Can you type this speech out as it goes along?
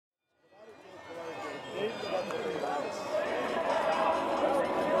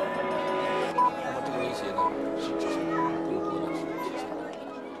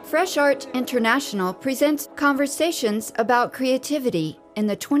Fresh Art International presents conversations about creativity in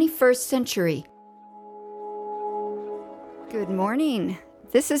the 21st century. Good morning.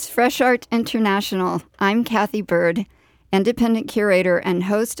 This is Fresh Art International. I'm Kathy Bird, independent curator and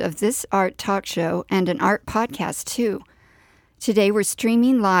host of this art talk show and an art podcast too. Today we're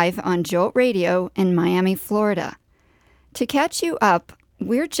streaming live on Jolt Radio in Miami, Florida. To catch you up,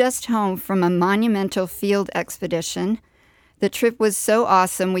 we're just home from a monumental field expedition. The trip was so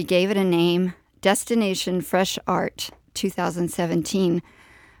awesome we gave it a name, Destination Fresh Art 2017.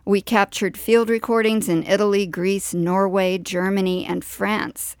 We captured field recordings in Italy, Greece, Norway, Germany, and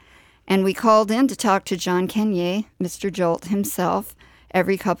France. And we called in to talk to John Kenye, Mr. Jolt himself,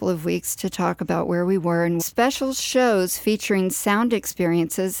 every couple of weeks to talk about where we were, and special shows featuring sound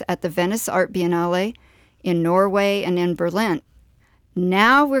experiences at the Venice Art Biennale, in Norway, and in Berlin.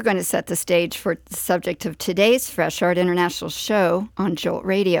 Now we're going to set the stage for the subject of today's Fresh Art International show on Jolt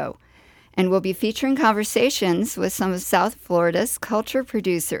Radio. And we'll be featuring conversations with some of South Florida's culture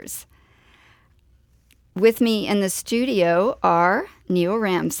producers. With me in the studio are Neil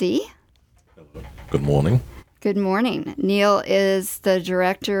Ramsey. Hello. Good morning. Good morning. Neil is the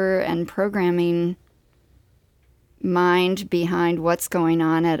director and programming mind behind what's going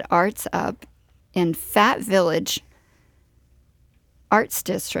on at Arts Up in Fat Village Arts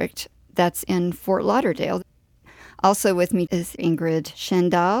District, that's in Fort Lauderdale. Also with me is Ingrid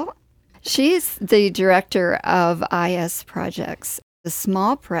Schendal. She's the director of IS Projects, a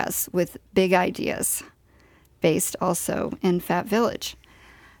small press with big ideas, based also in Fat Village.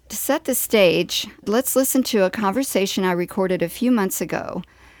 To set the stage, let's listen to a conversation I recorded a few months ago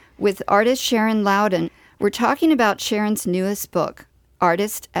with artist Sharon Loudon. We're talking about Sharon's newest book,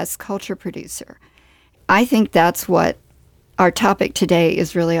 Artist as Culture Producer. I think that's what our topic today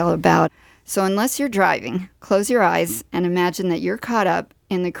is really all about. So unless you're driving, close your eyes and imagine that you're caught up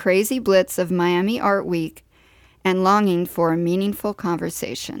in the crazy blitz of Miami Art Week and longing for a meaningful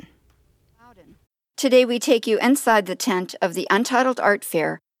conversation. Today we take you inside the tent of the Untitled Art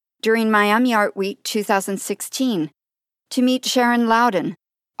Fair during Miami Art Week 2016 to meet Sharon Loudon,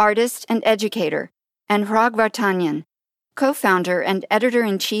 artist and educator, and Hrag Vartanian, co-founder and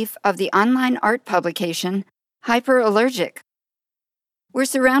editor-in-chief of the online art publication Hyperallergic. We're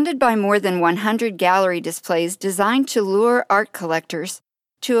surrounded by more than 100 gallery displays designed to lure art collectors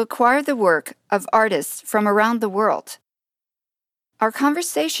to acquire the work of artists from around the world. Our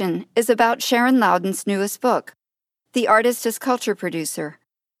conversation is about Sharon Loudon's newest book, The Artist as Culture Producer.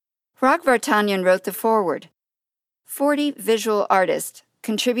 Hrag Vartanian wrote the foreword. 40 visual artists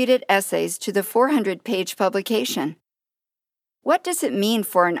contributed essays to the 400-page publication. What does it mean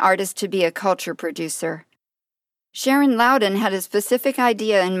for an artist to be a culture producer? Sharon Loudon had a specific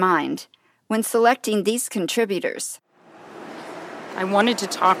idea in mind when selecting these contributors. I wanted to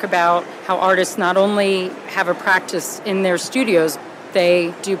talk about how artists not only have a practice in their studios,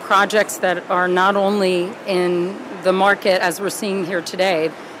 they do projects that are not only in the market as we're seeing here today,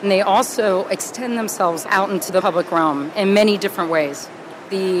 and they also extend themselves out into the public realm in many different ways.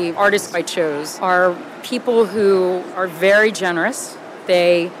 The artists I chose are people who are very generous.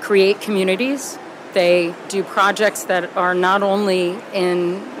 They create communities. They do projects that are not only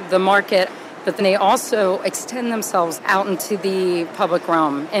in the market, but they also extend themselves out into the public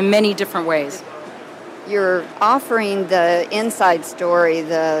realm in many different ways. You're offering the inside story,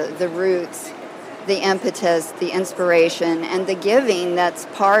 the roots, the impetus, the inspiration, and the giving that's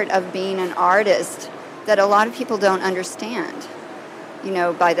part of being an artist that a lot of people don't understand. You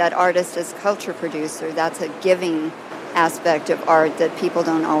know, by that artist as culture producer, that's a giving aspect of art that people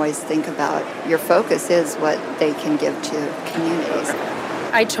don't always think about. Your focus is what they can give to communities.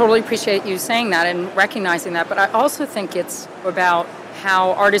 I totally appreciate you saying that and recognizing that, but I also think it's about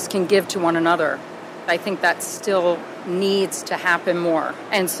how artists can give to one another. I think that still needs to happen more.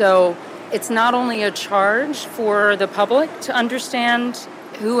 And so it's not only a charge for the public to understand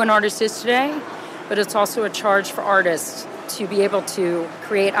who an artist is today, but it's also a charge for artists to be able to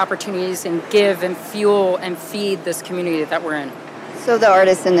create opportunities and give and fuel and feed this community that we're in. So the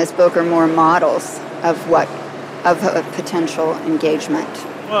artists in this book are more models of a potential engagement.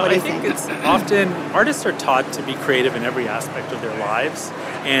 Well, I think it's often artists are taught to be creative in every aspect of their lives.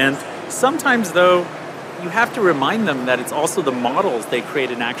 And sometimes, though, you have to remind them that it's also the models they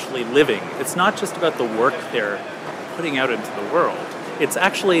create in actually living. It's not just about the work they're putting out into the world. It's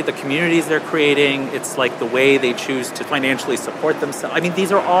actually the communities they're creating. It's like the way they choose to financially support themselves. I mean,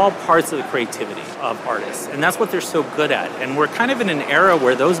 these are all parts of the creativity of artists, and that's what they're so good at. And we're kind of in an era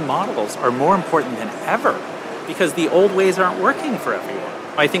where those models are more important than ever because the old ways aren't working for everyone.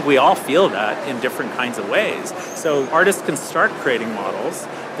 I think we all feel that in different kinds of ways. So artists can start creating models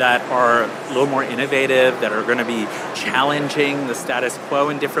that are a little more innovative, that are going to be challenging the status quo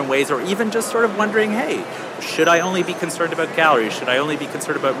in different ways, or even just sort of wondering, hey, should I only be concerned about galleries? Should I only be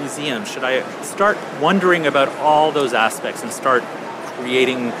concerned about museums? Should I start wondering about all those aspects and start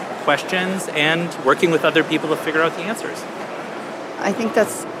creating questions and working with other people to figure out the answers? I think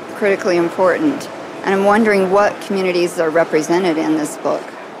that's critically important. And I'm wondering what communities are represented in this book.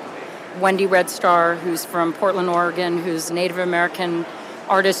 Wendy Red Star, who's from Portland, Oregon, who's a Native American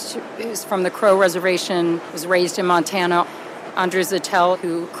artist who's from the Crow Reservation, was raised in Montana. Andres Zattel,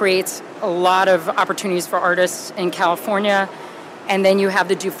 who creates a lot of opportunities for artists in California. And then you have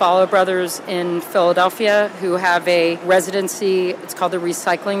the Dufalo brothers in Philadelphia, who have a residency. It's called the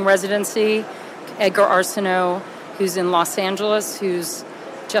Recycling Residency. Edgar Arsenault, who's in Los Angeles, who's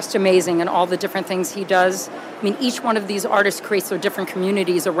just amazing in all the different things he does. I mean, each one of these artists creates their different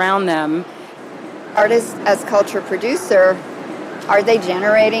communities around them. Artists as culture producer, are they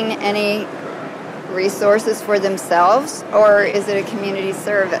generating any resources for themselves, or is it a community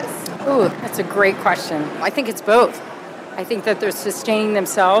service? Ooh, that's a great question. I think it's both. I think that they're sustaining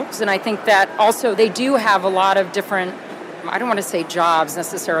themselves, and I think that also they do have a lot of different, I don't want to say jobs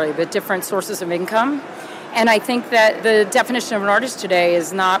necessarily, but different sources of income. And I think that the definition of an artist today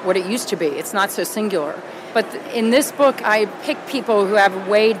is not what it used to be. It's not so singular. But in this book, I pick people who have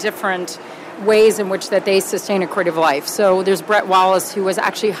way different ways in which that they sustain a creative life. So there's Brett Wallace, who was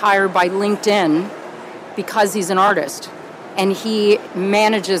actually hired by LinkedIn because he's an artist. And he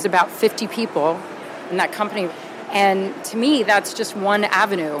manages about 50 people in that company. And to me, that's just one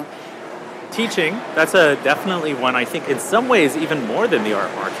avenue. Teaching, that's definitely one. I think in some ways, even more than the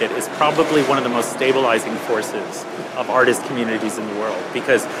art market, is probably one of the most stabilizing forces of artist communities in the world,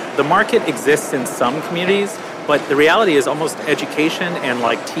 because the market exists in some communities, but the reality is almost education and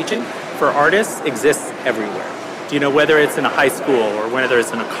like teaching for artists exists everywhere. Do you know, whether it's in a high school or whether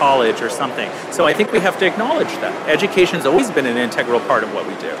it's in a college or something. So I think we have to acknowledge that. Education's always been an integral part of what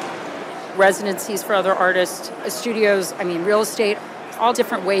we do. Residencies for other artists, studios, real estate, all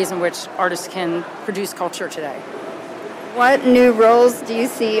different ways in which artists can produce culture today. What new roles do you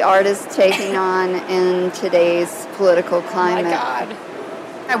see artists taking on in today's political climate? Oh my God.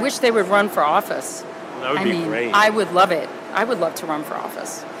 I wish they would run for office. That would be great. I would love it. I would love to run for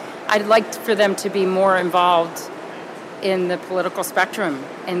office. I'd like for them to be more involved in the political spectrum,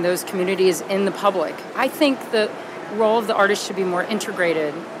 in those communities, in the public. I think the role of the artist should be more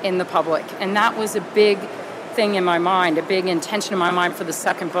integrated in the public. And that was a big thing in my mind, a big intention in my mind for the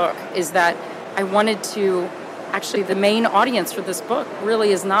second book, is that I wanted to, actually the main audience for this book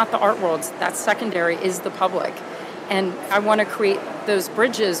really is not the art world, that's secondary, is the public. And I want to create those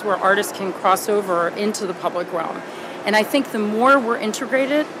bridges where artists can cross over into the public realm. And I think the more we're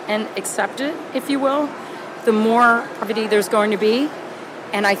integrated and accepted, if you will, the more poverty there's going to be.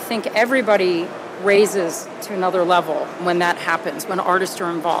 And I think everybody raises to another level when that happens, when artists are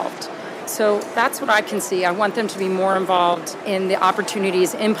involved. So that's what I can see. I want them to be more involved in the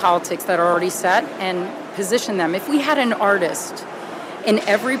opportunities in politics that are already set and position them. If we had an artist in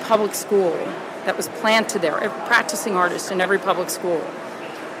every public school that was planted there, a practicing artist in every public school,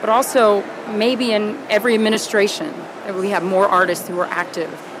 but also maybe in every administration, that we have more artists who are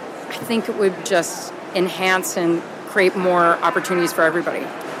active, I think it would just enhance and create more opportunities for everybody.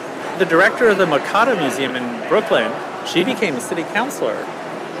 The director of the Makata Museum in Brooklyn, she became a city councilor.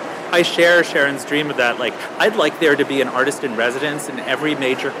 I share Sharon's dream of that. Like, I'd like there to be an artist in residence in every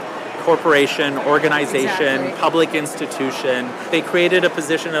major corporation, organization, Exactly. public institution. They created a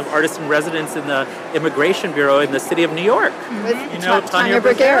position of artist in residence in the Immigration Bureau in the city of New York. With Tanya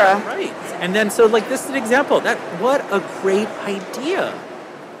Bruguera. Right. And then, so like, this is an example. What a great idea.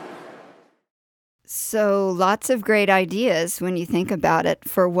 So lots of great ideas when you think about it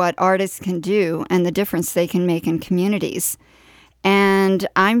for what artists can do and the difference they can make in communities. And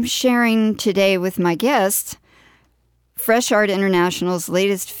I'm sharing today with my guest Fresh Art International's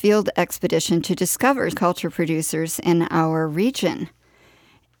latest field expedition to discover culture producers in our region.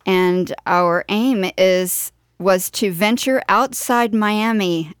 And our aim was to venture outside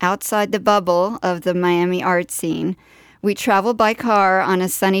Miami, outside the bubble of the Miami art scene. We traveled by car on a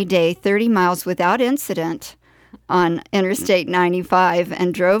sunny day 30 miles without incident on Interstate 95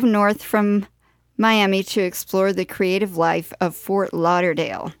 and drove north from Miami to explore the creative life of Fort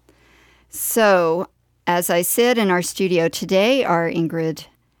Lauderdale. So, as I said, in our studio today are Ingrid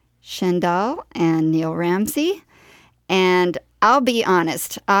Schendall and Neil Ramsey. And I'll be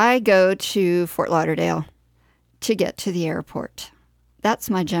honest, I go to Fort Lauderdale to get to the airport. That's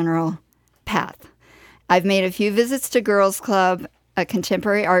my general path. I've made a few visits to Girls Club, a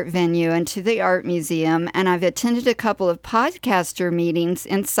contemporary art venue and to the art museum, and I've attended a couple of podcaster meetings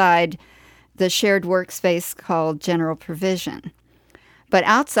inside the shared workspace called General Provision. But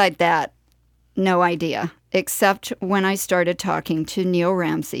outside that, no idea, except when I started talking to Neil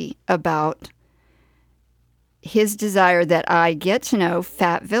Ramsey about his desire that I get to know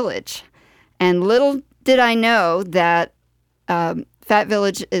Fat Village. And little did I know that Fat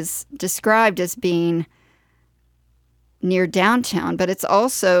Village is described as being near downtown, but it's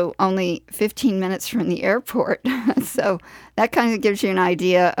also only 15 minutes from the airport. So that kind of gives you an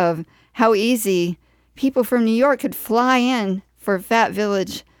idea of how easy people from New York could fly in for Fat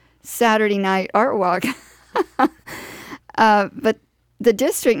Village Saturday night art walk. But the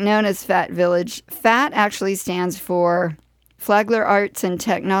district known as Fat Village, FAT actually stands for Flagler Arts and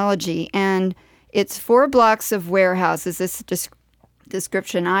Technology, and it's 4 blocks of warehouses, this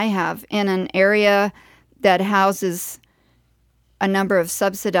description I have, in an area that houses a number of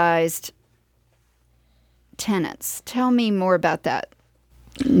subsidized tenants. Tell me more about that,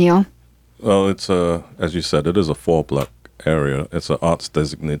 Neil. Well, it's as you said, it is a 4-block area. It's an arts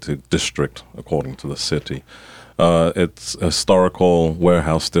designated district according to the city. It's a historical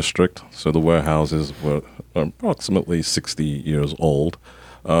warehouse district, so the warehouses were approximately 60 years old.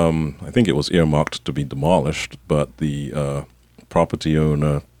 I think it was earmarked to be demolished, but the property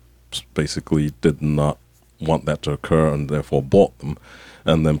owner basically did not want that to occur and therefore bought them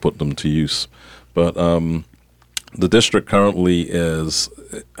and then put them to use. But the district currently is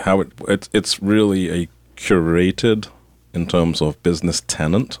how it's really a curated in terms of business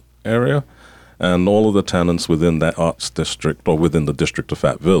tenant area, and all of the tenants within that arts district or within the district of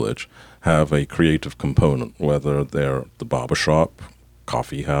Fat Village have a creative component, whether they're the barbershop,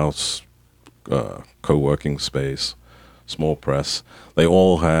 coffee house, co-working space, small press. They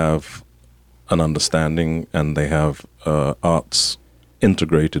all have an understanding, and they have arts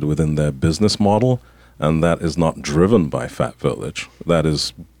integrated within their business model, and that is not driven by Fat Village. That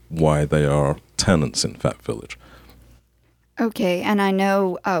is why they are tenants in Fat Village. Okay, and I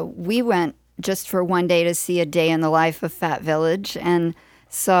know we went just for one day to see a day in the life of Fat Village and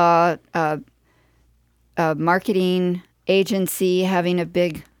saw a marketing agency having a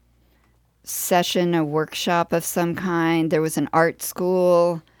big session, a workshop of some kind. There was an art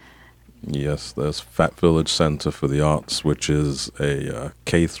school. Yes, there's Fat Village Center for the Arts, which is a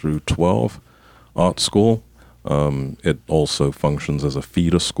K through 12 art school. It also functions as a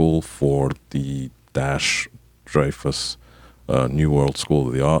feeder school for the Dash Dreyfus New World School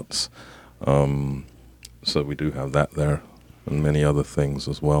of the Arts. So we do have that there, and many other things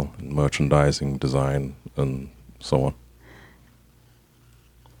as well, merchandising, design, and so on.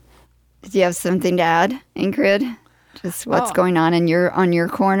 Do you have something to add, Ingrid? Just what's going on in your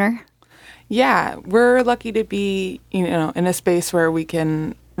corner? Yeah, we're lucky to be, in a space where we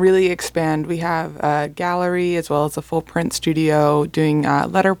can really expand. We have a gallery as well as a full print studio doing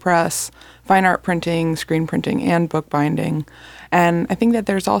letterpress, fine art printing, screen printing, and bookbinding. And I think that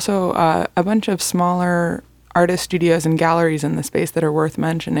there's also a bunch of smaller artist studios and galleries in the space that are worth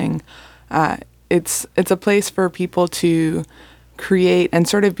mentioning. It's a place for people to create and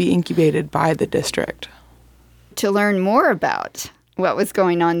sort of be incubated by the district. To learn more about what was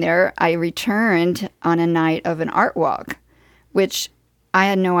going on there, I returned on a night of an art walk, which I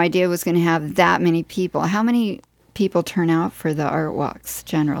had no idea was going to have that many people. How many people turn out for the art walks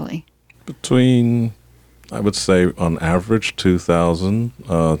generally? Between, I would say, on average, 2,000,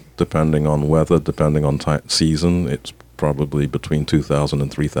 depending on weather, depending on season. It's probably between 2,000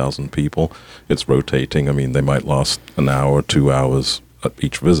 and 3,000 people. It's rotating. I mean, they might last an hour, 2 hours at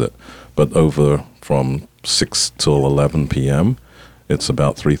each visit. But over from 6 till 11 p.m., it's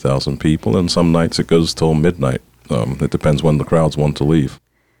about 3,000 people. And some nights it goes till midnight. It depends when the crowds want to leave.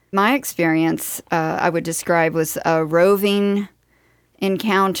 My experience, I would describe, was a roving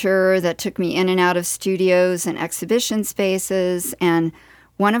encounter that took me in and out of studios and exhibition spaces. And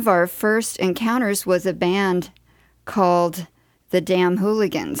one of our first encounters was a band called the Damn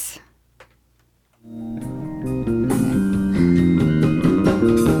Hooligans.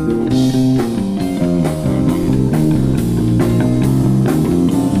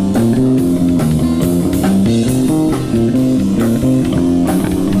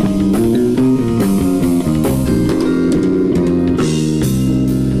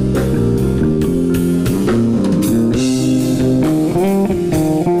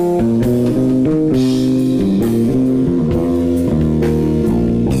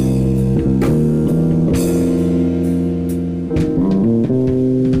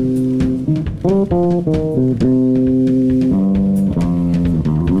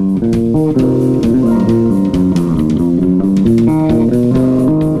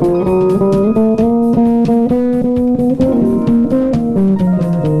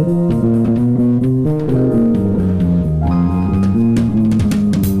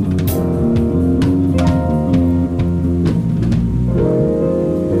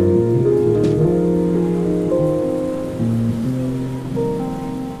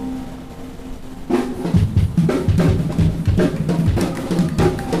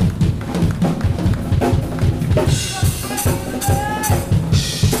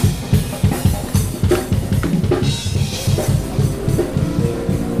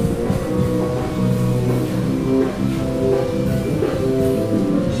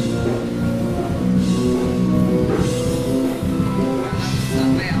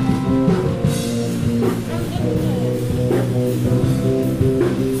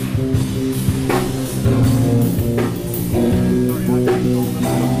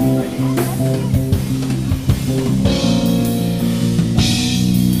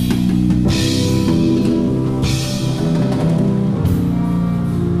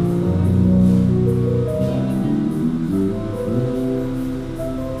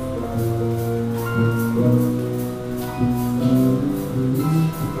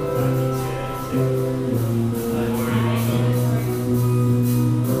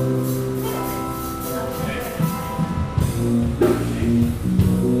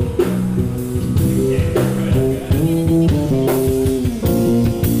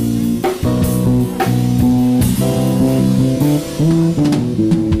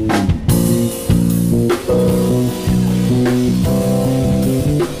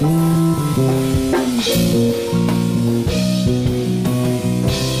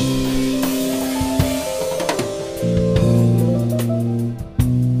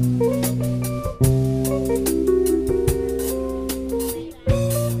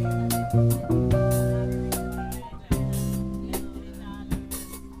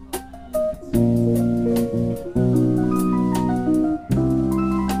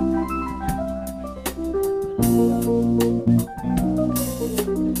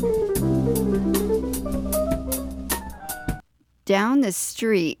 Down the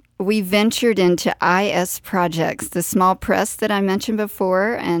street, we ventured into IS Projects, the small press that I mentioned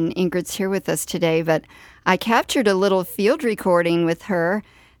before, and Ingrid's here with us today, but I captured a little field recording with her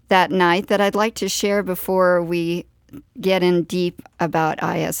that night that I'd like to share before we get in deep about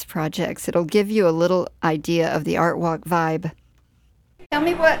IS Projects. It'll give you a little idea of the Art Walk vibe. Tell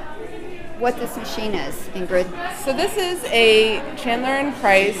me what this machine is, Ingrid. So this is a Chandler and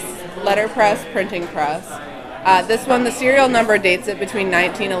Price letterpress printing press. This one, the serial number dates it between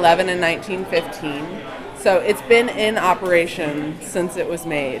 1911 and 1915. So it's been in operation since it was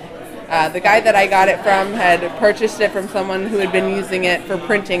made. The guy that I got it from had purchased it from someone who had been using it for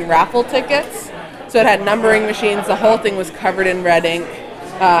printing raffle tickets. So it had numbering machines. The whole thing was covered in red ink.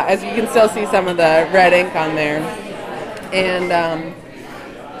 As you can still see some of the red ink on there. And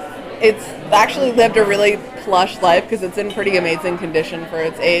it's actually lived a really plush life because it's in pretty amazing condition for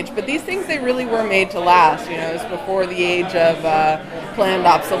its age. But these things, they really were made to last. You know, it was before the age of planned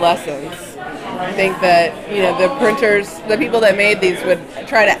obsolescence. I think that, you know, the printers, the people that made these would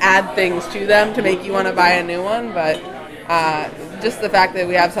try to add things to them to make you want to buy a new one. But just the fact that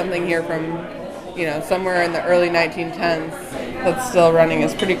we have something here from, you know, somewhere in the early 1910s that's still running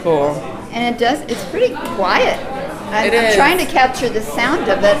is pretty cool. And it's pretty quiet. I'm trying to capture the sound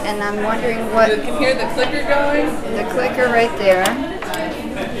of it, and I'm wondering what... You can hear the clicker going? The clicker right there.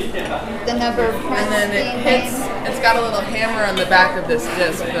 The number of prints. And then it hits, it's got a little hammer on the back of this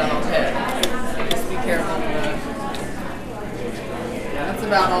disc that'll hit. Just be careful. That's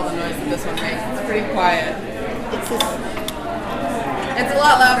about all the noise that this one makes. It's pretty quiet. It's a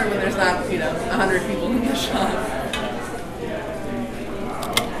lot louder when there's not, 100 people in the shop.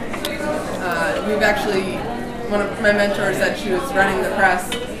 We've actually... One of my mentors said she was running the press,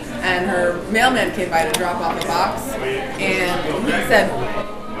 and her mailman came by to drop off a box, and he said,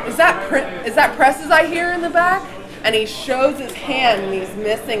 "Is that presses I hear in the back?" And he shows his hand, and he's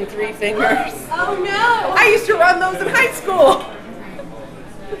missing 3 fingers. Oh no! I used to run those in high school.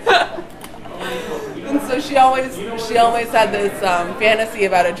 And so she always had this fantasy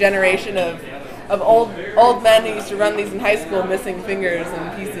about a generation of old men who used to run these in high school missing fingers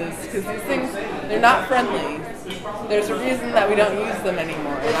and pieces, because these things, they're not friendly. There's a reason that we don't use them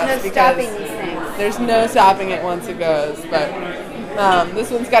anymore. There's no stopping these things. There's no stopping it once it goes. But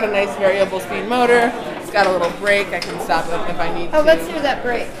this one's got a nice variable speed motor. It's got a little brake. I can stop it if I need to. Oh, let's hear that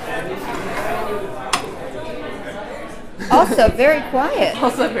brake. Also very quiet.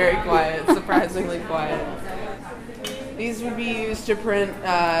 Also very quiet. Surprisingly quiet. These would be used to print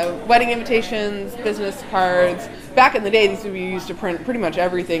wedding invitations, business cards. Back in the day, these would be used to print pretty much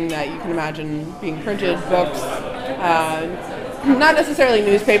everything that you can imagine being printed, books. Not necessarily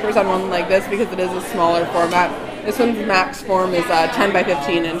newspapers on one like this because it is a smaller format. This one's max form is 10 by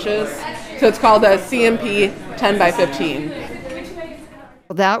 15 inches. So it's called a CMP 10 by 15.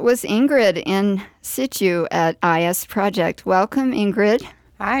 Well, that was Ingrid in situ at IS Project. Welcome, Ingrid.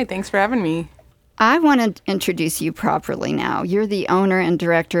 Hi, thanks for having me. I want to introduce you properly now. You're the owner and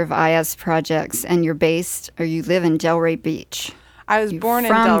director of IS Projects, and you live in Delray Beach. I was born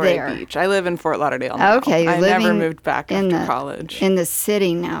in Delray Beach. I live in Fort Lauderdale now. Okay, I never moved back after college. In the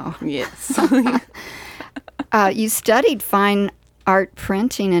city now. Yes. You studied fine art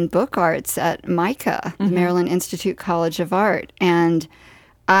printing and book arts at MICA, the Maryland Institute College of Art, and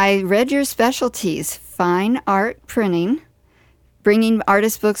I read your specialties: fine art printing, bringing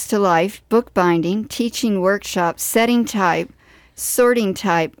artist books to life, bookbinding, teaching workshops, setting type, sorting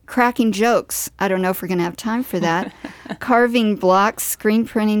type, cracking jokes. I don't know if we're going to have time for that. Carving blocks, screen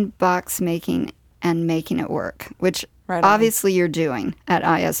printing, box making, and making it work, which Right on. obviously you're doing at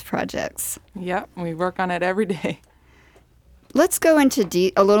IS Projects. Yep, we work on it every day. Let's go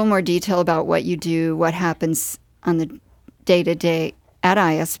into a little more detail about what you do, what happens on the day-to-day at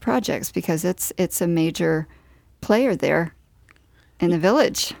IS Projects, because it's a major player there in the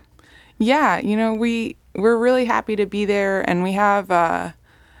village. Yeah, we're really happy to be there, and we have a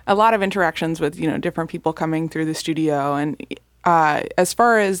lot of interactions with different people coming through the studio. And as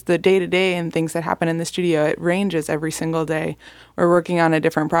far as the day-to-day and things that happen in the studio, it ranges every single day. We're working on a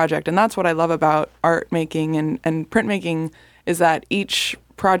different project, and that's what I love about art making and printmaking, is that each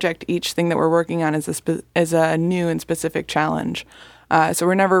project, each thing that we're working on is a new and specific challenge. So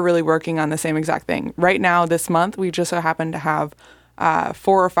we're never really working on the same exact thing. Right now, this month, we just so happen to have 4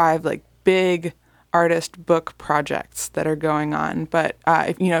 or 5 big artist book projects that are going on. But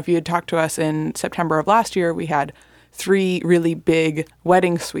if you had talked to us in September of last year, we had 3 really big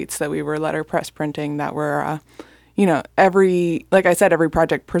wedding suites that we were letterpress printing that were, like I said, every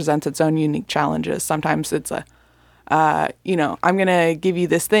project presents its own unique challenges. Sometimes it's I'm going to give you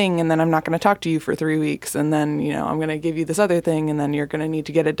this thing and then I'm not going to talk to you for 3 weeks. And then, I'm going to give you this other thing and then you're going to need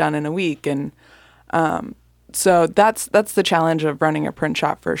to get it done in a week. And so that's the challenge of running a print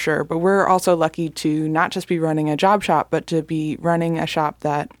shop for sure. But we're also lucky to not just be running a job shop, but to be running a shop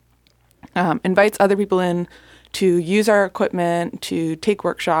that invites other people in to use our equipment, to take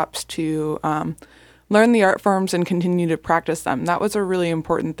workshops, to learn the art forms and continue to practice them. That was a really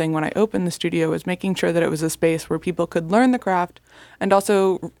important thing when I opened the studio, was making sure that it was a space where people could learn the craft and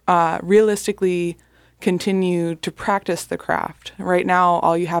also realistically continue to practice the craft. Right now,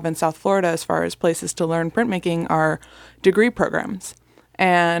 all you have in South Florida as far as places to learn printmaking are degree programs.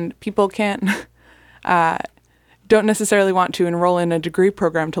 And people don't necessarily want to enroll in a degree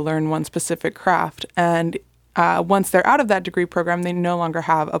program to learn one specific craft. And once they're out of that degree program, they no longer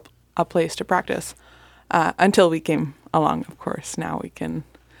have a place to practice. Until we came along, of course. Now we can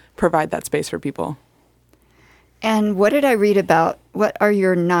provide that space for people. And what did I read about? What are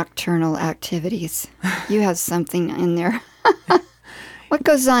your nocturnal activities? You have something in there. What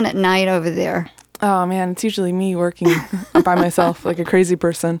goes on at night over there? Oh, man, it's usually me working by myself like a crazy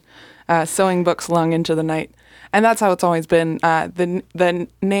person, sewing books long into the night. And that's how it's always been. The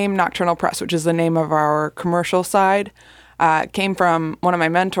name Nocturnal Press, which is the name of our commercial side, came from one of my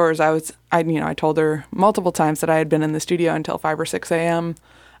mentors. I told her multiple times that I had been in the studio until 5 or 6 a.m.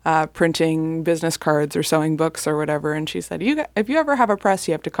 Printing business cards or sewing books or whatever. And she said, if you ever have a press,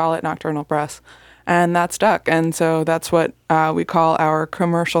 you have to call it Nocturnal Press. And that stuck. And so that's what we call our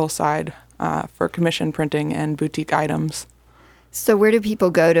commercial side for commission printing and boutique items. So where do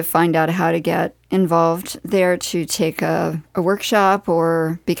people go to find out how to get involved there, to take a workshop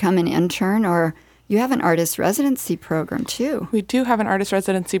or become an intern? Or you have an artist residency program too. We do have an artist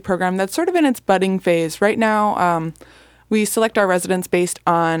residency program that's sort of in its budding phase. Right now, we select our residents based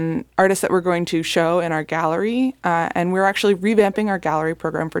on artists that we're going to show in our gallery, and we're actually revamping our gallery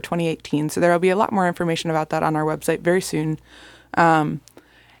program for 2018. So there will be a lot more information about that on our website very soon.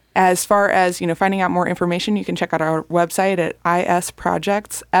 As far as finding out more information, you can check out our website at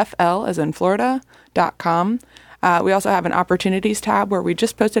isprojectsfl, as in Florida.com. We also have an opportunities tab where we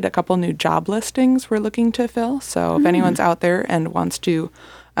just posted a couple new job listings we're looking to fill. So if anyone's out there and wants to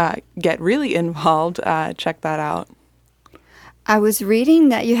get really involved, check that out. I was reading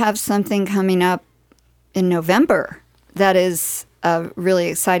that you have something coming up in November that is really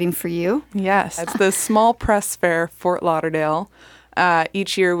exciting for you. Yes, it's the Small Press Fair, Fort Lauderdale.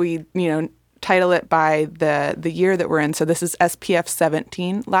 Each year we, title it by the year that we're in. So this is SPF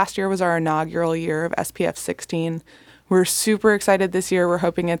 17. Last year was our inaugural year of SPF 16. We're super excited this year. We're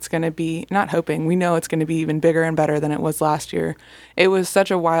hoping it's going to be, not hoping, we know it's going to be even bigger and better than it was last year. It was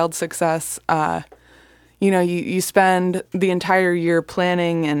such a wild success. You spend the entire year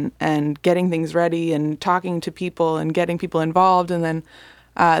planning and getting things ready and talking to people and getting people involved. And then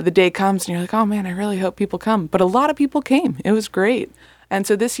the day comes and you're like, oh man, I really hope people come. But a lot of people came. It was great. And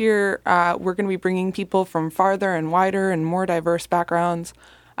so this year, we're going to be bringing people from farther and wider and more diverse backgrounds.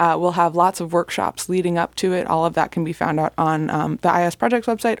 We'll have lots of workshops leading up to it. All of that can be found out on the IS Projects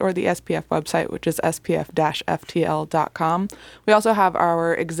website or the SPF website, which is spf-ftl.com. We also have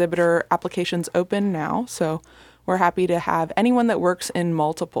our exhibitor applications open now, so we're happy to have anyone that works in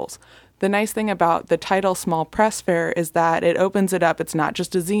multiples. The nice thing about the title Small Press Fair is that it opens it up. It's not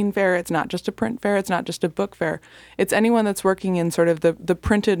just a zine fair. It's not just a print fair. It's not just a book fair. It's anyone that's working in sort of the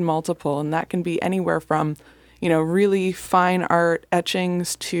printed multiple, and that can be anywhere from really fine art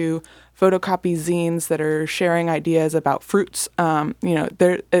etchings to photocopy zines that are sharing ideas about fruits.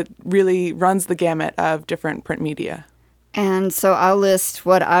 It really runs the gamut of different print media. And so I'll list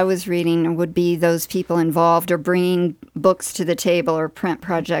what I was reading would be those people involved or bringing books to the table or print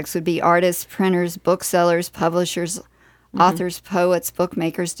projects would be artists, printers, booksellers, publishers, authors, poets,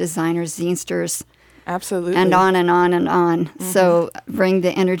 bookmakers, designers, zinesters. Absolutely. And on and on and on. So bring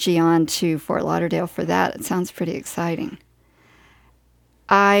the energy on to Fort Lauderdale for that. It sounds pretty exciting.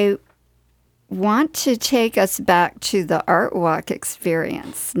 I want to take us back to the Art Walk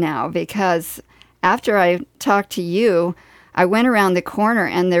experience now, because after I talked to you, I went around the corner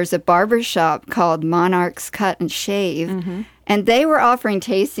and there's a barber shop called Monarch's Cut and Shave, and they were offering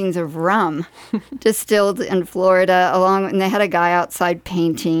tastings of rum distilled in Florida, and they had a guy outside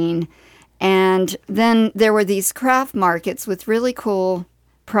painting. And then there were these craft markets with really cool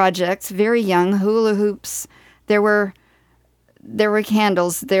projects, very young hula hoops. There were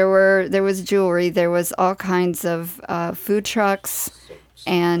candles. There was jewelry. There was all kinds of food trucks.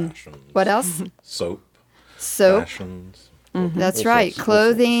 And fashions. What else? Soap. That's Fashions. right.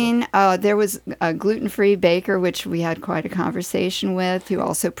 Clothing. There was a gluten-free baker, which we had quite a conversation with, who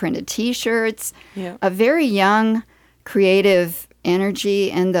also printed T-shirts. Yeah. A very young, creative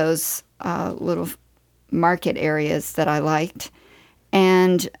energy in those little market areas that I liked.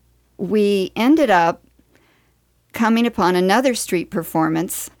 And we ended up coming upon another street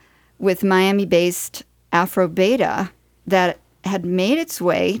performance with Miami-based Afro Beta that had made its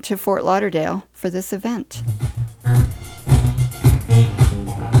way to Fort Lauderdale for this event.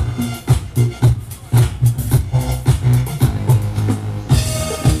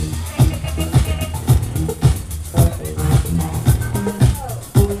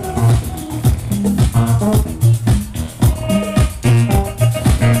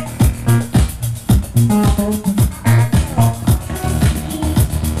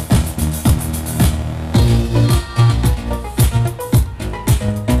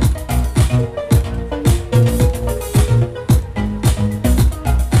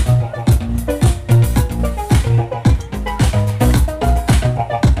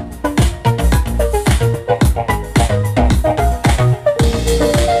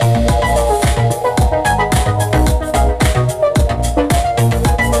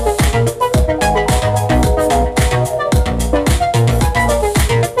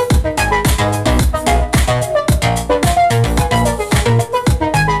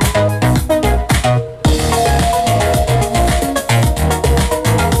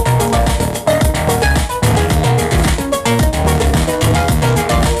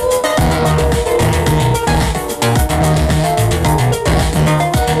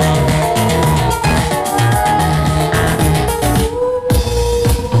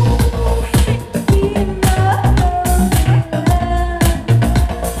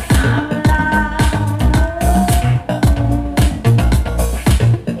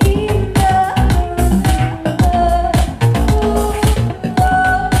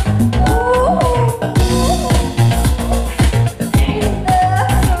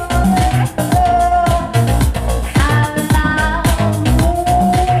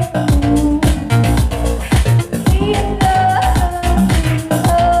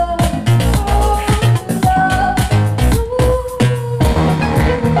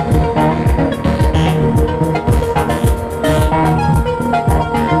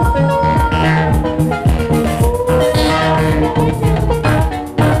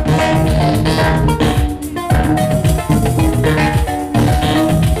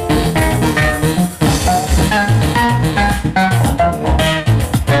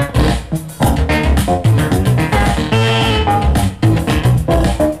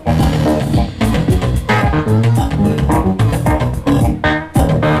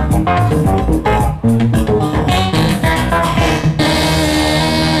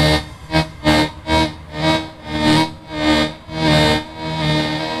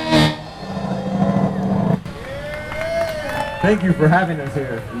 Thank you for having us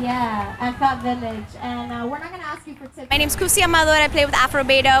here. Yeah, at Fat Village. And we're not going to ask you for tips. My name's Kusi Amador. I play with Afro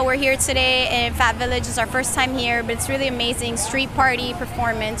Beta. We're here today in Fat Village. It's our first time here, but it's really amazing street party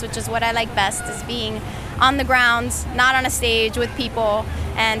performance, which is what I like best, is being on the ground, not on a stage with people,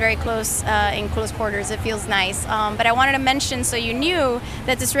 and very close, in close quarters. It feels nice. But I wanted to mention, so you knew,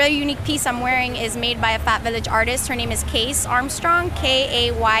 that this really unique piece I'm wearing is made by a Fat Village artist. Her name is Kayce Armstrong,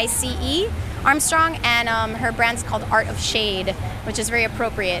 Kayce Armstrong, and her brand's called Art of Shade, which is very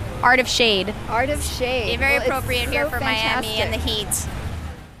appropriate. Art of Shade. Art of Shade. Yeah, very Well, appropriate it's here so for fantastic. Miami and the heat.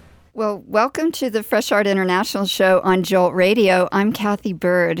 Well, welcome to the Fresh Art International show on Jolt Radio. I'm Kathy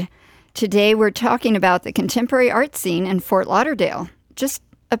Bird. Today we're talking about the contemporary art scene in Fort Lauderdale, just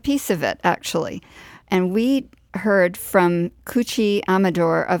a piece of it, actually. And we heard from Kuchi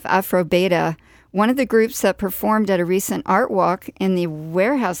Amador of Afro Beta, one of the groups that performed at a recent art walk in the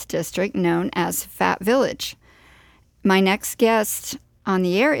warehouse district known as Fat Village. My next guest on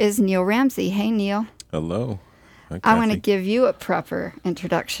the air is Neil Ramsey. Hey, Neil. Hello. Hi, I want to Kathy. give you a proper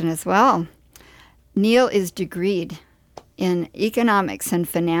introduction as well. Neil is degreed in economics and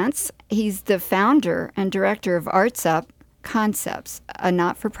finance. He's the founder and director of Arts Up Concepts, a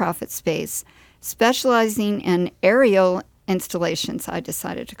not-for-profit space specializing in aerial installations, I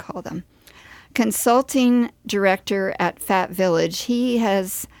decided to call them. Consulting director at Fat Village. He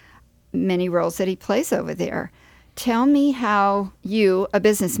has many roles that he plays over there. Tell me how you, a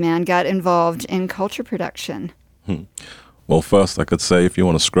businessman, got involved in culture production. Well, first I could say if you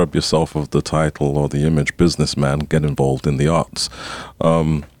want to scrub yourself of the title or the image businessman, get involved in the arts.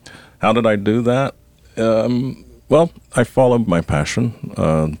 How did I do that? Well, I followed my passion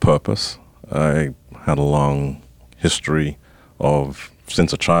and purpose. I had a long history of,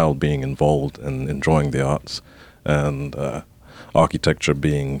 since a child, being involved and enjoying the arts, and architecture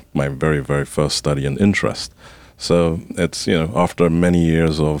being my very, very first study and interest. So it's, after many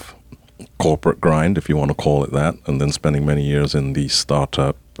years of corporate grind, if you want to call it that, and then spending many years in the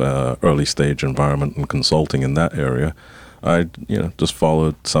startup, early stage environment and consulting in that area, I just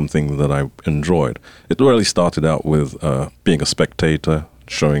followed something that I enjoyed. It really started out with being a spectator,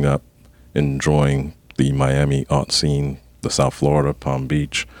 showing up, enjoying the Miami art scene, the South Florida, Palm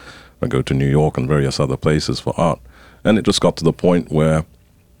Beach. I go to New York and various other places for art. And it just got to the point where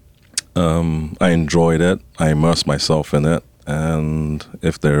I enjoyed it, I immersed myself in it, and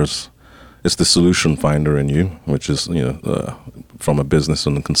it's the solution finder in you, which is, from a business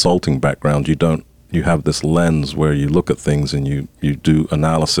and consulting background, you have this lens where you look at things and you do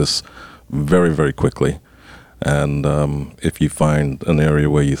analysis very, very quickly. And if you find an area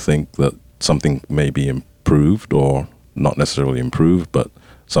where you think that something may be improved, or not necessarily improved, but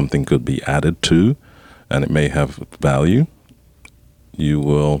something could be added to, and it may have value,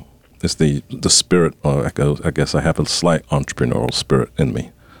 it's the spirit, or I guess I have a slight entrepreneurial spirit in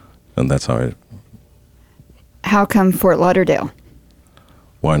me. And that's How come Fort Lauderdale?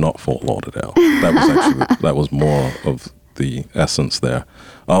 Why not Fort Lauderdale? That was more of the essence there.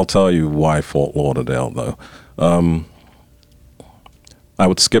 I'll tell you why Fort Lauderdale, though. I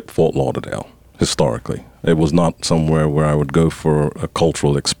would skip Fort Lauderdale, historically. It was not somewhere where I would go for a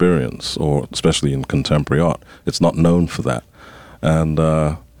cultural experience, or especially in contemporary art. It's not known for that. And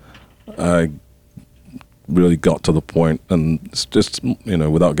I really got to the point, and it's just,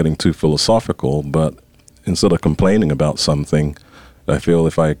 without getting too philosophical, but instead of complaining about something, I feel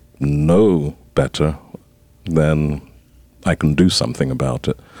if I know better, then I can do something about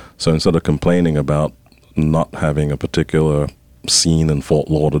it. So instead of complaining about not having a particular scene in Fort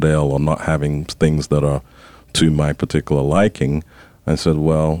Lauderdale or not having things that are to my particular liking, I said,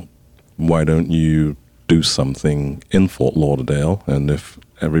 well, why don't you do something in Fort Lauderdale? And if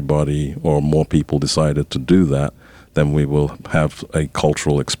everybody or more people decided to do that, then we will have a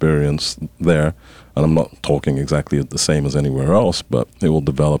cultural experience there. And I'm not talking exactly the same as anywhere else, but it will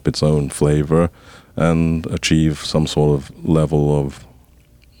develop its own flavor and achieve some sort of level of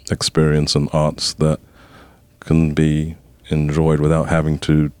experience and arts that can be enjoyed without having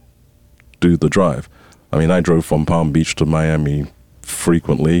to do the drive. I mean, I drove from Palm Beach to Miami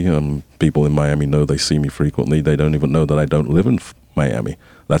frequently. People in Miami know they see me frequently. They don't even know that I don't live in Miami.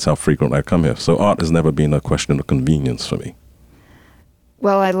 That's how frequent I come here. So art has never been a question of convenience for me.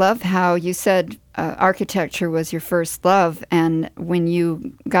 Well, I love how you said architecture was your first love, and when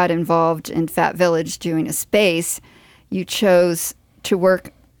you got involved in Fat Village doing a space, you chose to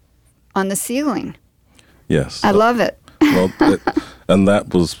work on the ceiling. Yes. I love it. Well, and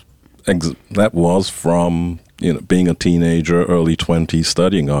that was from being a teenager, early 20s,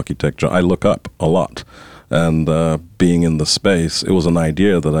 studying architecture. I look up a lot. And being in the space, it was an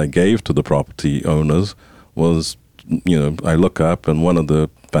idea that I gave to the property owners was, I look up, and one of the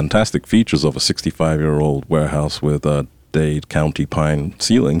fantastic features of a 65-year-old warehouse with Dade County pine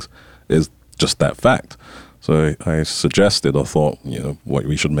ceilings is just that fact. So I suggested or thought,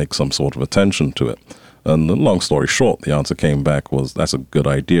 we should make some sort of attention to it. And long story short, the answer came back was, that's a good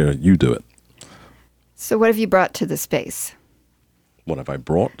idea, you do it. So what have you brought to the space? What have I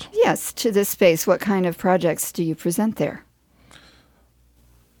brought? Yes, to this space. What kind of projects do you present there?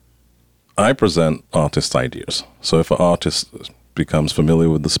 I present artist ideas. So if an artist becomes familiar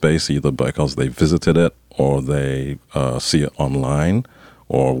with the space, either because they visited it or they see it online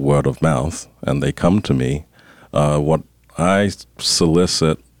or word of mouth, and they come to me, what I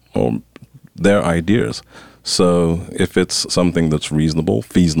solicit their ideas. So if it's something that's reasonable,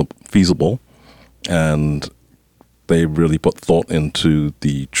 feasible, and they really put thought into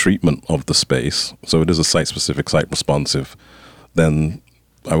the treatment of the space, so it is a site-specific, site-responsive, then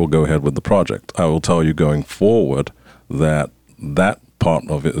I will go ahead with the project. I will tell you going forward that part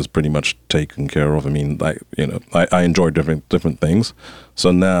of it is pretty much taken care of. I mean, I enjoy different things.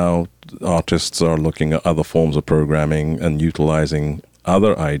 So now artists are looking at other forms of programming and utilizing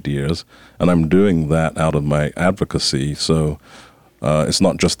other ideas, and I'm doing that out of my advocacy. So it's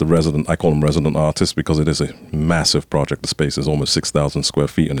not just the resident, I call them resident artists because it is a massive project. The space is almost 6,000 square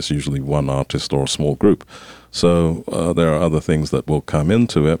feet, and it's usually one artist or a small group. So there are other things that will come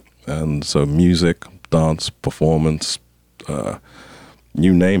into it. And so music, dance, performance,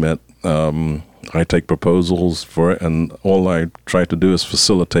 you name it. I take proposals for it, and all I try to do is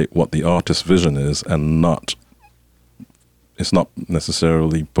facilitate what the artist's vision is, and it's not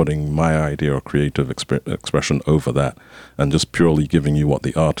necessarily putting my idea or creative expression over that, and just purely giving you what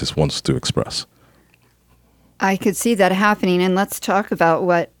the artist wants to express. I could see that happening, and let's talk about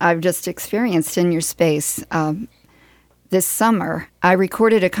what I've just experienced in your space. This summer, I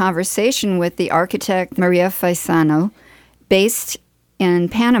recorded a conversation with the architect Maria Faisano. Based in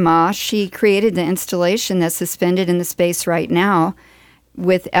Panama, she created the installation that's suspended in the space right now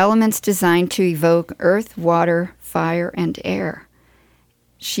with elements designed to evoke earth, water, fire, and air.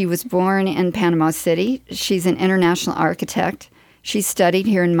 She was born in Panama City. She's an international architect. She studied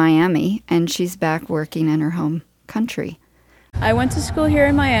here in Miami, and she's back working in her home country. I went to school here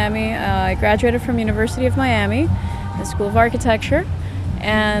in Miami. I graduated from University of Miami, the School of Architecture.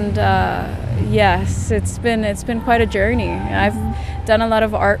 And yes, it's been quite a journey. I've done a lot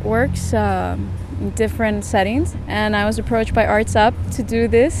of artworks in different settings, and I was approached by Arts Up to do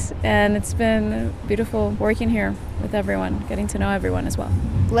this, and it's been beautiful working here with everyone, getting to know everyone as well.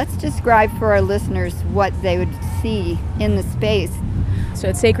 Let's describe for our listeners what they would see in the space. So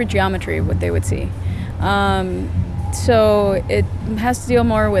it's sacred geometry, what they would see. So it has to deal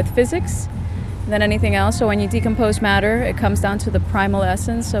more with physics than anything else. So when you decompose matter, it comes down to the primal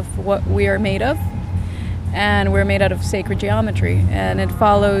essence of what we are made of. And we're made out of sacred geometry. And it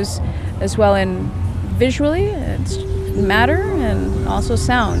follows as well in visually, it's matter and also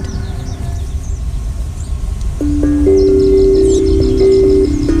sound.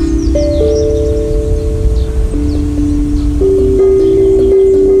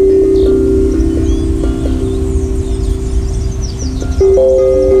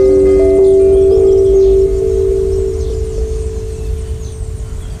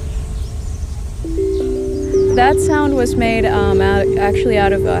 That sound was made actually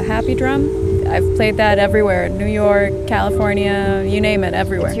out of a happy drum. I've played that everywhere, New York, California, you name it,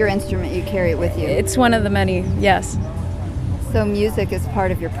 everywhere. It's your instrument, you carry it with you. It's one of the many, yes. So music is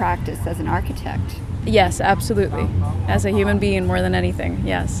part of your practice as an architect? Yes, absolutely. As a human being more than anything,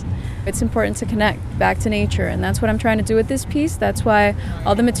 yes. It's important to connect back to nature, and that's what I'm trying to do with this piece. That's why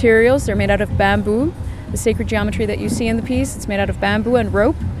all the materials, they're made out of bamboo. The sacred geometry that you see in the piece, it's made out of bamboo and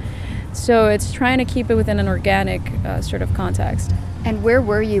rope. So it's trying to keep it within an organic sort of context. And where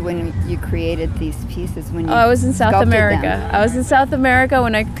were you when you created these pieces? When you I was in South America. Them? I was in South America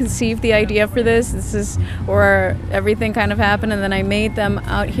when I conceived the idea for this. This is where everything kind of happened, and then I made them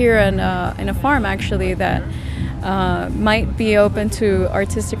out here in a farm actually that might be open to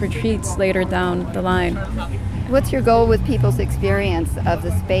artistic retreats later down the line. What's your goal with people's experience of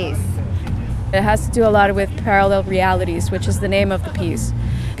the space? It has to do a lot with parallel realities, which is the name of the piece.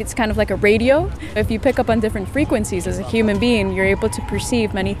 It's kind of like a radio. If you pick up on different frequencies as a human being, you're able to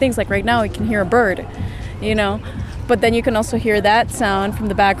perceive many things. Like right now, you can hear a bird, you know, but then you can also hear that sound from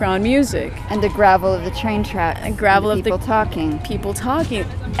the background music. And the gravel of the train tracks. And gravel of people talking. People talking.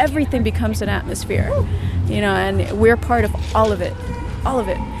 Everything becomes an atmosphere, you know, and we're part of all of it. All of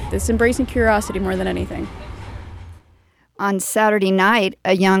it. It's embracing curiosity more than anything. On Saturday night,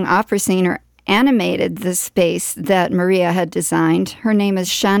 a young opera singer animated the space that Maria had designed. Her name is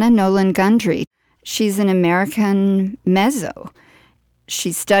Shanna Nolan Gundry. She's an American mezzo.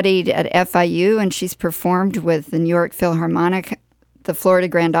 She studied at FIU, and she's performed with the New York Philharmonic, the Florida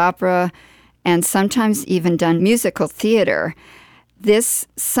Grand Opera, and sometimes even done musical theater. This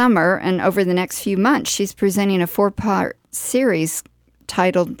summer and over the next few months, she's presenting a 4-part series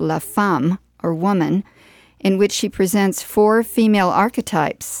titled La Femme, or Woman, in which she presents 4 female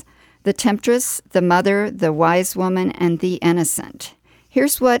archetypes: the temptress, the mother, the wise woman, and the innocent.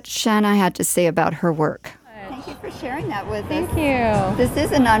 Here's what Shanna had to say about her work. Thank you for sharing that with us. Thank you. This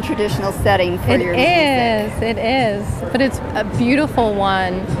is a non-traditional setting for your music. It is, but it's a beautiful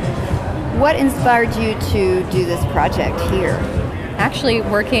one. What inspired you to do this project here? Actually,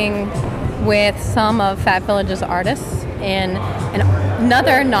 working with some of Fat Village's artists in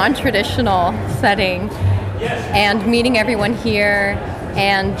another non-traditional setting, and meeting everyone here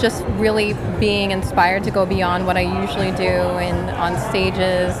and just really being inspired to go beyond what I usually do on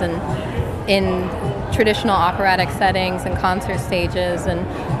stages and in traditional operatic settings and concert stages, and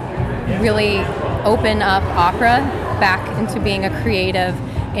really open up opera back into being a creative,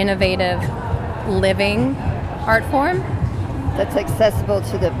 innovative, living art form that's accessible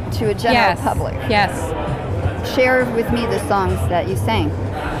to a general public. Yes. Share with me the songs that you sang.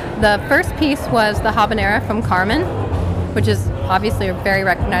 The first piece was the Habanera from Carmen, which is obviously a very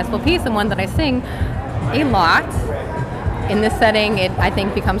recognizable piece and one that I sing a lot. In this setting, it, I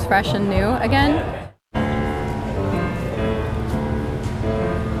think, becomes fresh and new again.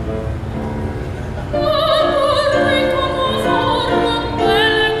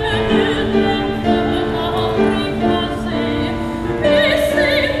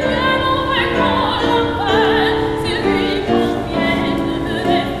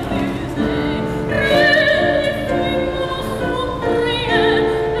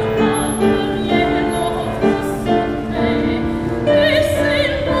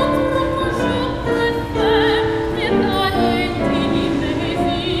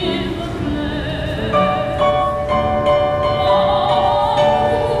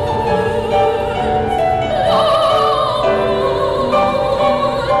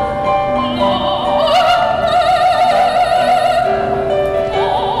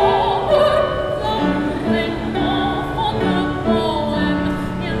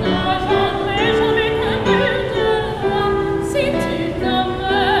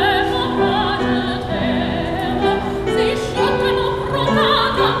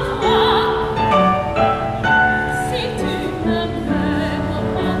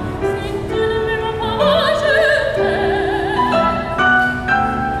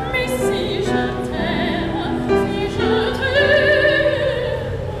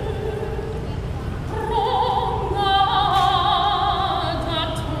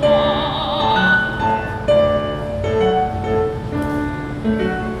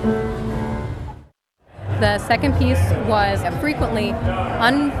 The second piece was a frequently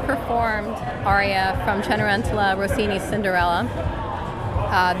unperformed aria from Cenerentola Rossini's Cinderella.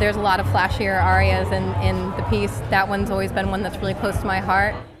 There's a lot of flashier arias in the piece. That one's always been one that's really close to my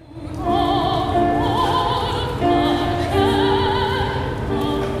heart.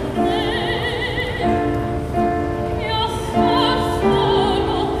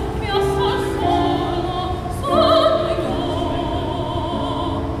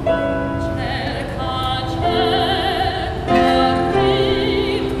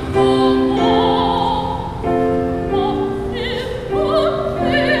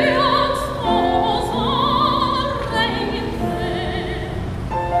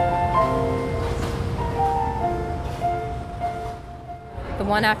 The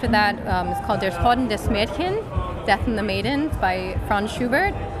one after that is called Der Tod des Mädchen, Death and the Maidens by Franz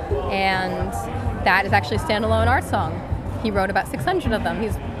Schubert, and that is actually a standalone art song. He wrote about 600 of them.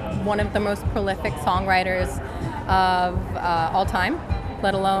 He's one of the most prolific songwriters of all time,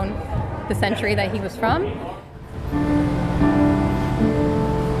 let alone the century that he was from.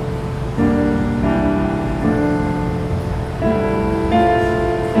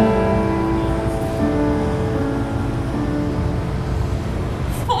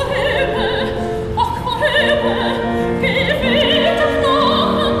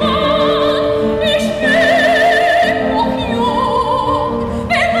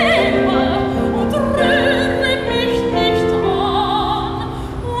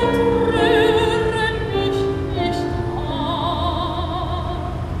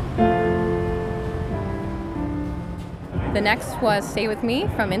 The next was Stay With Me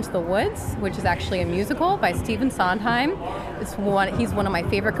from Into the Woods, which is actually a musical by Stephen Sondheim. He's one of my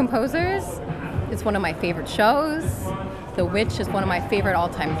favorite composers. It's one of my favorite shows. The witch is one of my favorite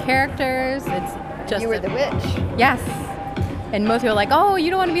all-time characters. It's just You were the witch. Yes. And most people are like, oh,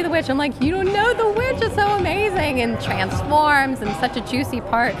 you don't want to be the witch. I'm like, you don't know the witch is so amazing and transforms and such a juicy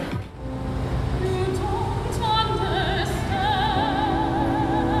part.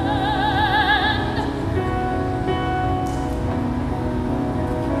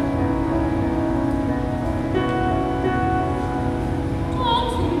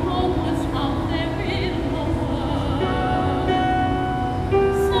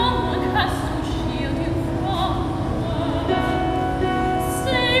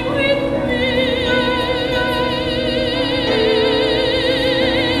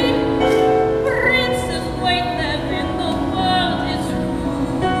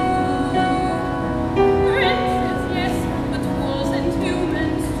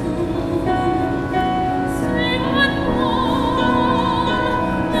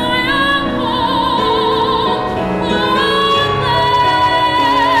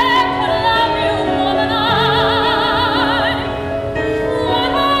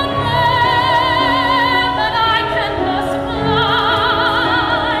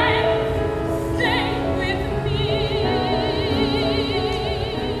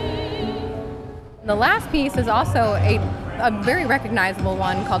 The last piece is also a very recognizable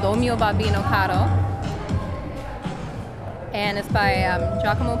one called O mio bambino caro. And it's by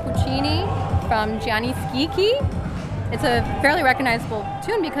Giacomo Puccini from Gianni Schicchi. It's a fairly recognizable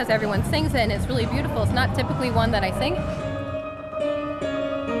tune because everyone sings it and it's really beautiful. It's not typically one that I sing.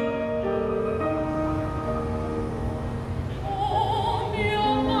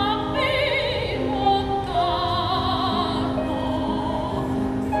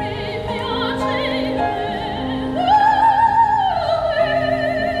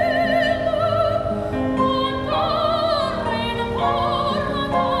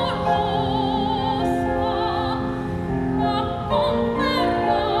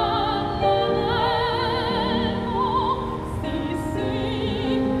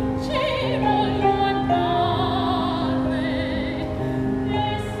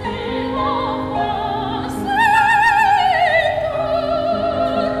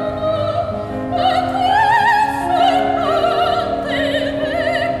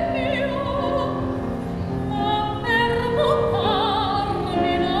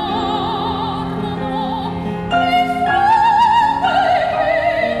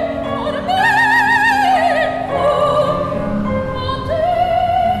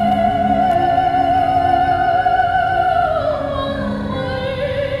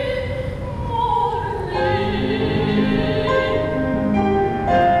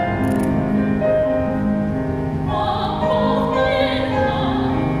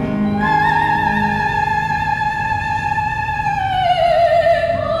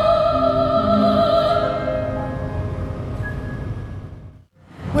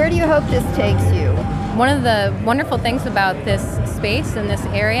 Where do you hope this takes you? One of the wonderful things about this space and this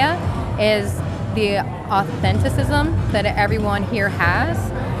area is the authenticism that everyone here has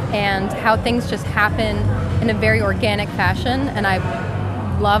and how things just happen in a very organic fashion, and I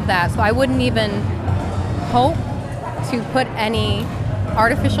love that. So I wouldn't even hope to put any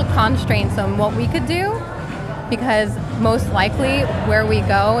artificial constraints on what we could do, because most likely where we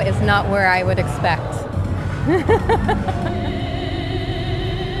go is not where I would expect.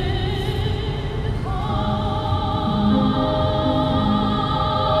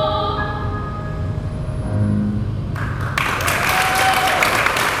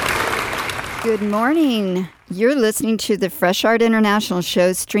 Good morning. You're listening to the Fresh Art International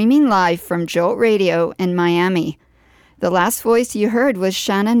show streaming live from Jolt Radio in Miami. The last voice you heard was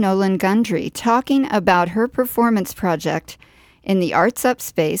Shanna Nolan Gundry talking about her performance project in the Arts Up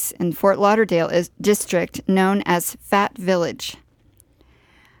space in Fort Lauderdale district known as Fat Village.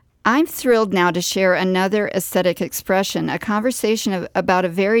 I'm thrilled now to share another aesthetic expression, a conversation about a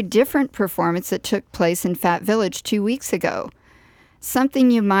very different performance that took place in Fat Village 2 weeks ago.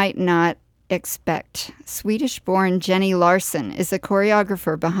 Something you might not expect. Swedish-born Jenny Larsson is a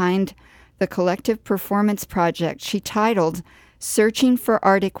choreographer behind the collective performance project she titled Searching for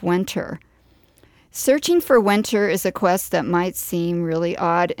Arctic Winter. Searching for winter is a quest that might seem really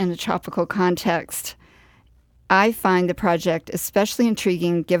odd in a tropical context. I find the project especially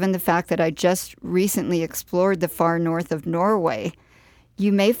intriguing given the fact that I just recently explored the far north of Norway.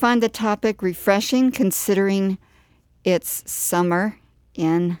 You may find the topic refreshing considering it's summer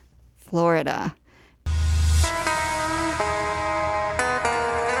in Florida.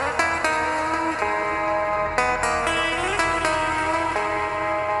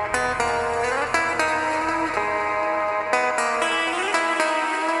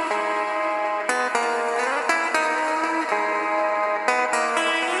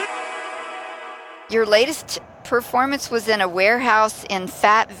 Your latest performance was in a warehouse in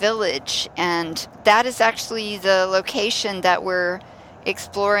Fat Village, and that is actually the location that we're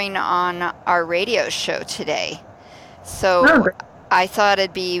exploring on our radio show today. So I thought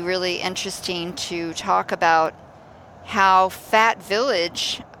it'd be really interesting to talk about how Fat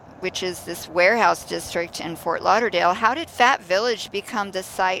Village, which is this warehouse district in Fort Lauderdale, how did Fat Village become the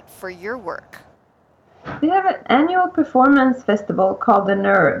site for your work? We have an annual performance festival called The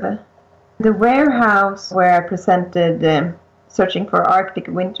Nerve. The warehouse where I presented Searching for Arctic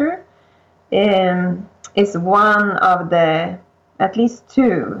Winter is one of the at least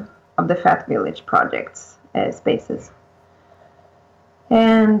two of the Fat Village project's spaces.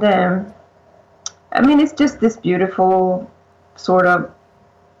 And I mean, it's just this beautiful sort of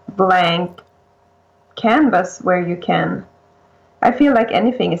blank canvas where you can, I feel like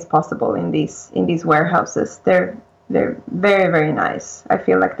anything is possible in these warehouses. They're very, very nice. I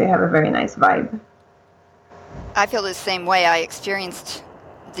feel like they have a very nice vibe. I feel the same way. I experienced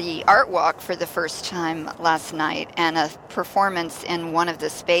the art walk for the first time last night, and a performance in one of the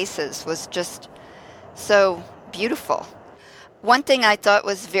spaces was just so beautiful. One thing I thought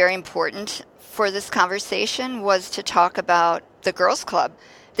was very important for this conversation was to talk about the Girls Club.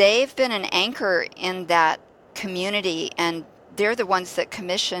 They've been an anchor in that community, and they're the ones that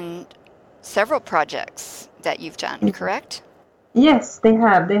commissioned several projects that you've done, correct? Yes, they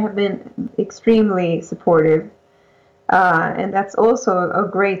have. They have been extremely supportive. And that's also a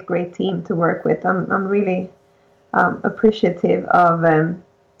great, great team to work with. I'm really appreciative of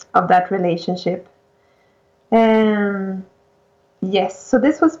that relationship. Yes, so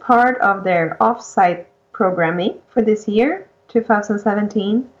this was part of their off-site programming for this year,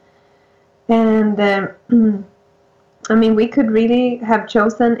 2017. And I mean, we could really have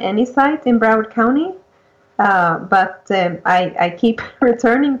chosen any site in Broward County, but I keep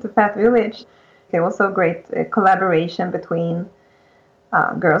returning to Fat Village. There was also a great collaboration between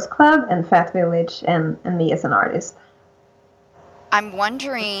Girls Club and Fat Village and me as an artist. I'm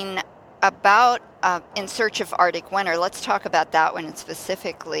wondering about In Search of Arctic Winter. Let's talk about that one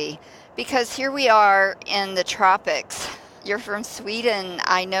specifically, because here we are in the tropics. You're from Sweden.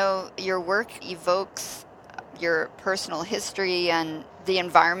 I know your work evokes your personal history and the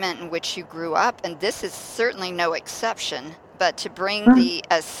environment in which you grew up, and this is certainly no exception. But to bring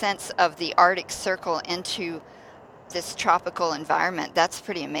a sense of the Arctic Circle into this tropical environment, that's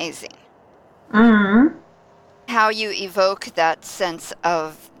pretty amazing. Mm-hmm. How you evoke that sense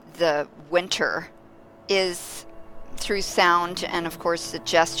of the winter is through sound and, of course, the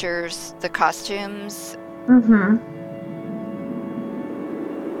gestures, the costumes. Mm-hmm.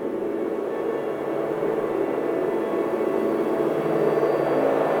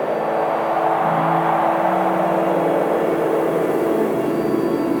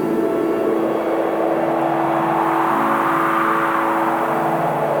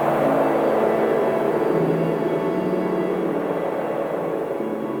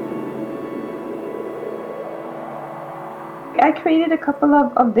 I created a couple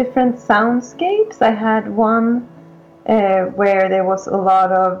of different soundscapes. I had one where there was a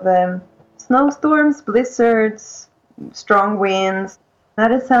lot of snowstorms, blizzards, strong winds. I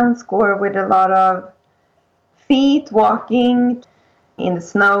had a sound score with a lot of feet walking in the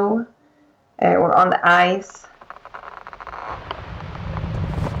snow or on the ice.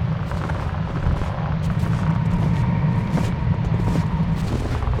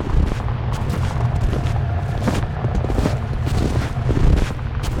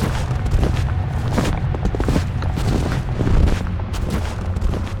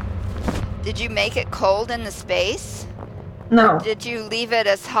 Did you make it cold in the space? No. Or did you leave it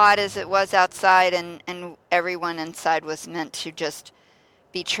as hot as it was outside and everyone inside was meant to just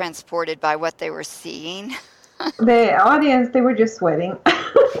be transported by what they were seeing? The audience, they were just sweating.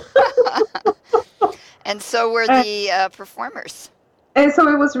 And so were the performers. And so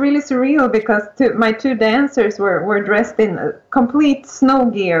it was really surreal because my two dancers were dressed in complete snow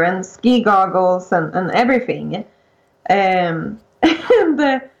gear and ski goggles and everything. And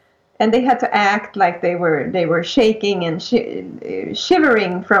they had to act like they were shaking and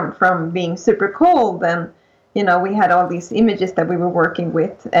shivering from being super cold. And, you know, we had all these images that we were working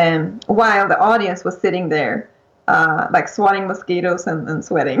with while the audience was sitting there like swatting mosquitoes and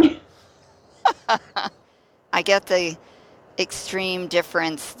sweating. I get the extreme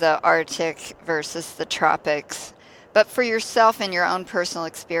difference, the Arctic versus the tropics. But for yourself and your own personal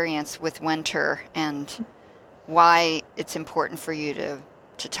experience with winter and why it's important for you to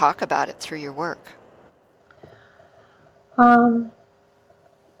talk about it through your work. I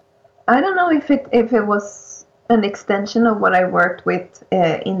don't know if it was an extension of what I worked with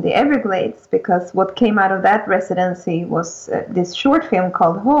in the Everglades, because what came out of that residency was this short film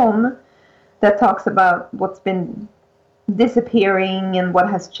called Home that talks about what's been disappearing and what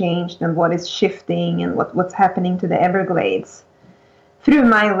has changed and what is shifting and what's happening to the Everglades through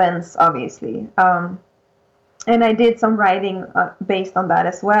my lens, obviously. And I did some writing based on that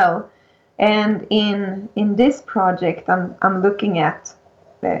as well. And in this project, I'm looking at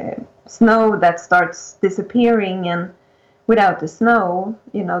snow that starts disappearing, and without the snow,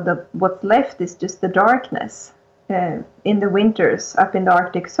 you know, what's left is just the darkness. In the winters up in the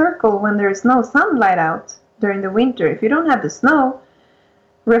Arctic Circle, when there's no sunlight out during the winter, if you don't have the snow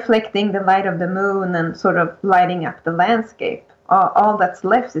reflecting the light of the moon and sort of lighting up the landscape, all that's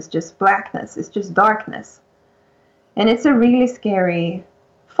left is just blackness, it's just darkness. And it's a really scary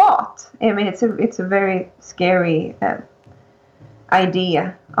thought. I mean, it's a very scary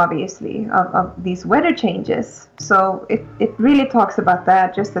idea, obviously, of these weather changes. So it really talks about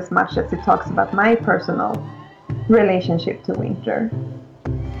that just as much as it talks about my personal relationship to winter.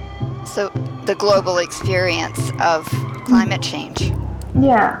 So the global experience of climate change.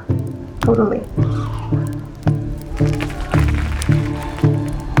 Yeah, totally.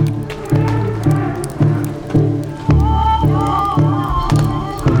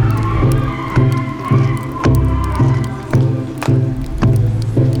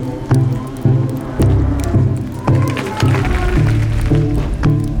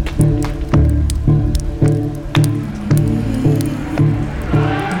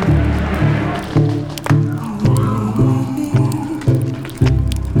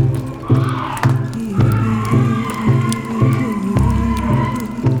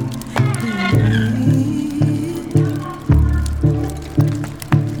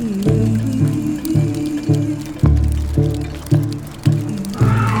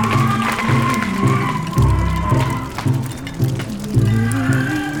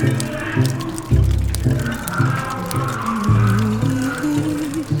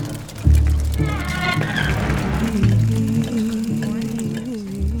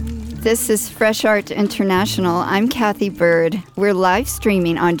 This is Fresh Art International. I'm Kathy Bird. We're live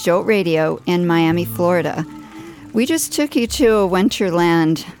streaming on Jolt Radio in Miami, Florida. We just took you to a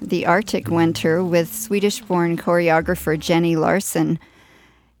winterland, the Arctic winter, with Swedish-born choreographer Jenny Larson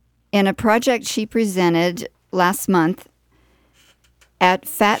in a project she presented last month at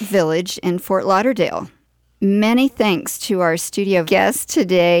Fat Village in Fort Lauderdale. Many thanks to our studio guests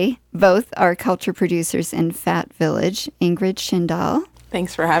today, both our culture producers in Fat Village, Ingrid Schindal.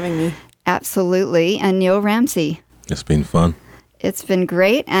 Thanks for having me. Absolutely. And Neil Ramsey. It's been fun. It's been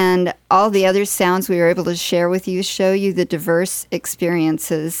great. And all the other sounds we were able to share with you show you the diverse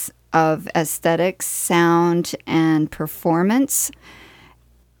experiences of aesthetics, sound, and performance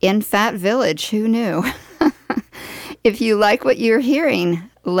in Fat Village. Who knew? If you like what you're hearing,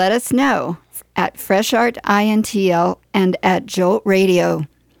 let us know at Fresh Art INTL and at Jolt Radio.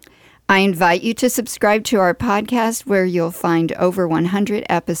 I invite you to subscribe to our podcast where you'll find over 100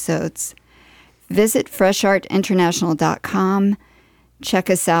 episodes. Visit freshartinternational.com, check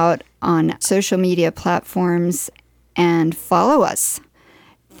us out on social media platforms, and follow us.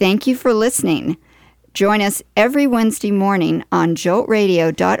 Thank you for listening. Join us every Wednesday morning on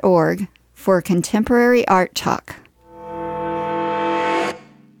joltradio.org for contemporary art talk.